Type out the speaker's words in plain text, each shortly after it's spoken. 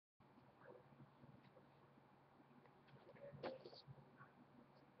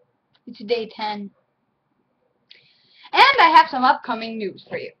It's day 10. And I have some upcoming news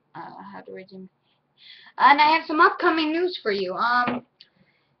for you. How do I do? And I have some upcoming news for you.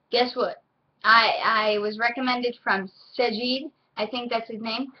 Guess what? I was recommended from Sajid. I think that's his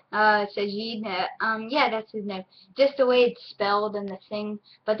name. Sajid. Yeah, that's his name. Just the way it's spelled and the thing.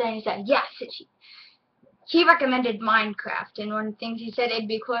 But then he said, yeah, Sajid. He recommended Minecraft, and one of the things he said, it'd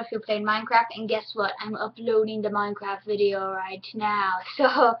be cool if you played Minecraft. And guess what? I'm uploading the Minecraft video right now.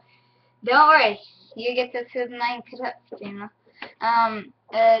 So don't worry. You get to see the Minecraft, you know.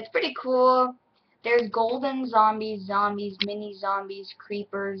 It's pretty cool. There's golden zombies, mini zombies,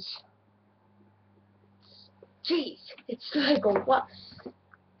 creepers. Jeez, it's like a what?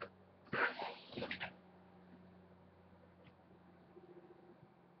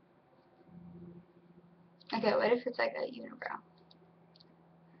 Okay, what if it's like a unibrow?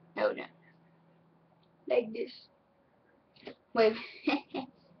 No. Like this. Wait.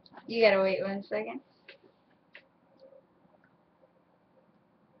 You gotta wait 1 second.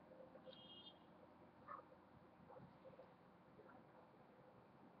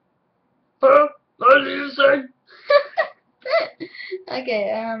 What did you say?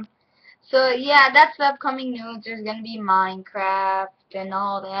 Okay, so yeah, that's the upcoming news. There's gonna be Minecraft and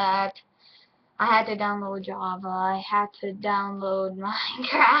all that. I had to download Java. I had to download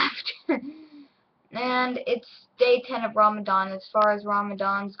Minecraft. And it's day 10 of Ramadan. As far as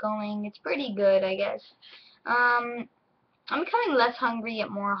Ramadan's going, it's pretty good, I guess. I'm becoming less hungry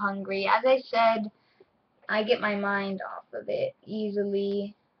yet more hungry. As I said, I get my mind off of it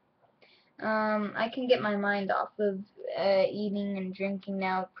easily. I can get my mind off of eating and drinking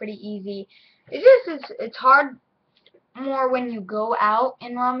now pretty easy. It's hard more when you go out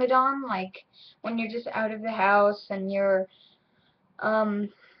in Ramadan, like when you're just out of the house and you're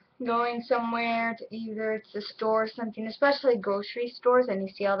going somewhere to either it's a store or something, especially grocery stores, and you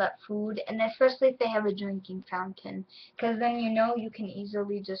see all that food, and especially if they have a drinking fountain, because then you know you can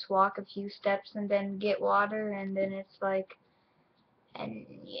easily just walk a few steps and then get water, and then it's like, and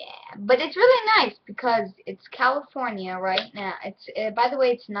yeah, but it's really nice because it's California right now. It's by the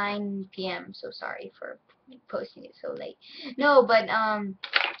way, it's 9 p.m. So sorry for posting it so late. No, but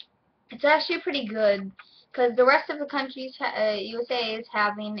it's actually pretty good because the rest of the countries, USA is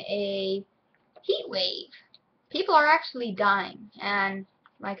having a heat wave. People are actually dying, and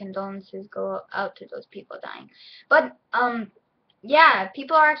my condolences go out to those people dying. But yeah,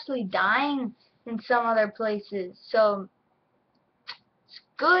 people are actually dying in some other places. So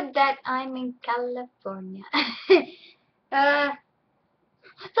good that I'm in California.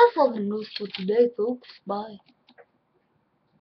 That's all the news for today, folks. Bye.